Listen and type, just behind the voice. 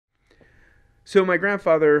So my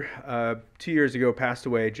grandfather, 2 years ago, passed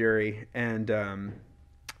away, Jerry, and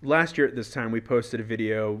last year at this time we posted a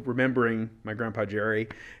video remembering my grandpa Jerry,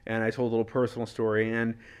 and I told a little personal story.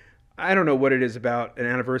 And I don't know what it is about an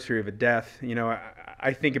anniversary of a death.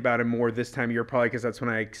 I think about him more this time of year, probably because that's when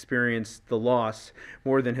I experienced the loss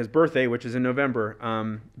more than his birthday, which is in November.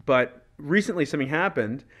 But recently something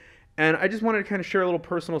happened, and I just wanted to kind of share a little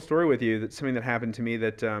personal story with you. That's something that happened to me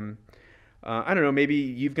that I don't know. Maybe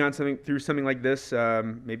you've gone something through something like this.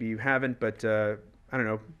 Maybe you haven't, but I don't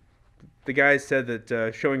know. The guys said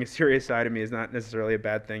that showing a serious side of me is not necessarily a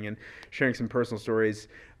bad thing, and sharing some personal stories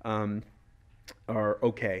um, are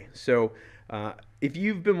okay. So, if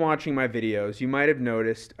you've been watching my videos, you might have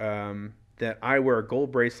noticed that I wear a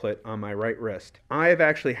gold bracelet on my right wrist. I have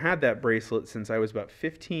actually had that bracelet since I was about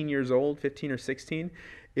 15 years old, 15 or 16.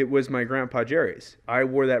 It was my grandpa Jerry's. I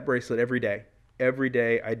wore that bracelet every day. Every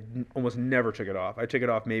day, almost never took it off. I took it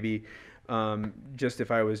off maybe just if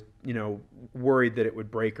I was, worried that it would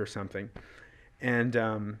break or something. And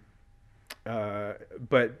uh,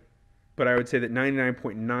 but but I would say that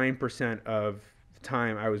 99.9% of the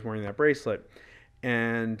time I was wearing that bracelet.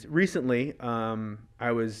 And recently,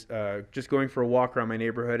 I was just going for a walk around my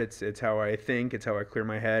neighborhood. It's how I think. It's how I clear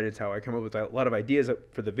my head. It's how I come up with a lot of ideas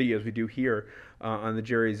for the videos we do here on the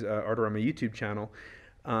Jerry's Artorama YouTube channel.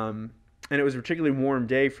 And it was a particularly warm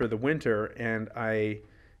day for the winter, and I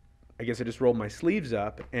guess I just rolled my sleeves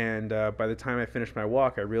up. And by the time I finished my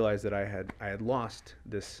walk, I realized that I had lost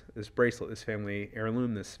this bracelet, this family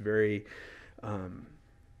heirloom, this very um,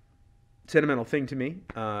 sentimental thing to me.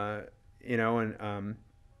 And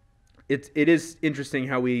it is interesting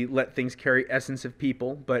how we let things carry essence of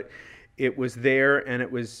people, but it was there, and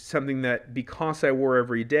it was something that, because I wore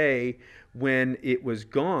every day, when it was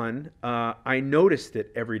gone, I noticed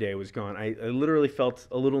it every day it was gone. I literally felt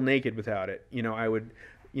a little naked without it. I would,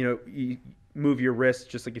 you move your wrist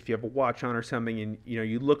just like if you have a watch on or something, and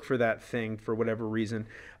you look for that thing for whatever reason,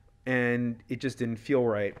 and it just didn't feel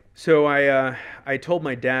right. So I told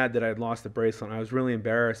my dad that I had lost the bracelet, and I was really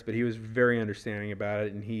embarrassed, but he was very understanding about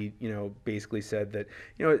it, and he basically said that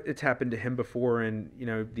it's happened to him before, and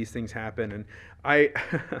these things happen. And I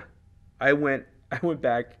I went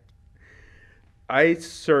back.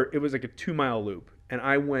 It was like a 2 mile loop, and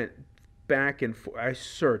I went back and forth. I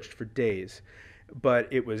searched for days, but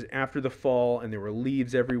it was after the fall, and there were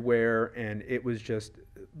leaves everywhere, and it was just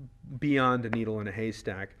beyond a needle in a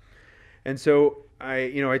haystack. And so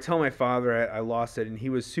I tell my father I lost it, and he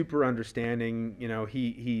was super understanding.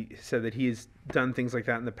 He said that he's done things like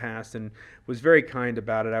that in the past, and was very kind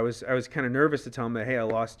about it. I was kind of nervous to tell him that, hey, I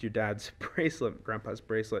lost your dad's bracelet, grandpa's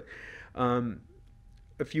bracelet. Um,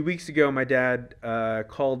 a few weeks ago, my dad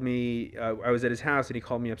called me. I was at his house, and he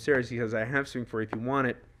called me upstairs. He says, I have something for you if you want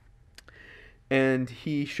it. And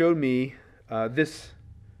he showed me this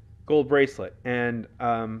gold bracelet, and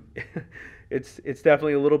it's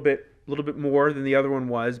definitely a little bit more than the other one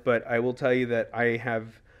was. But I will tell you that I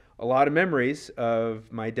have a lot of memories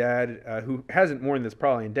of my dad, who hasn't worn this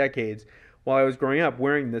probably in decades, while I was growing up,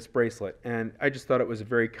 wearing this bracelet. And I just thought it was a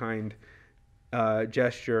very kind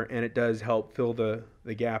gesture, and it does help fill the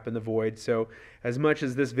gap and the void. So as much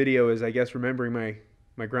as this video is, I guess, remembering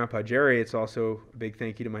my grandpa Jerry, it's also a big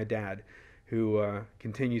thank you to my dad, who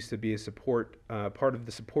continues to be a part of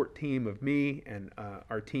the support team of me and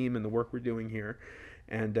our team and the work we're doing here.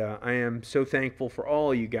 And I am so thankful for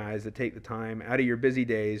all you guys that take the time out of your busy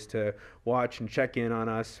days to watch and check in on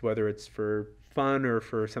us, whether it's for fun or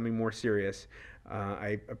for something more serious.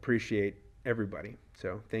 I appreciate everybody.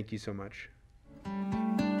 So thank you so much.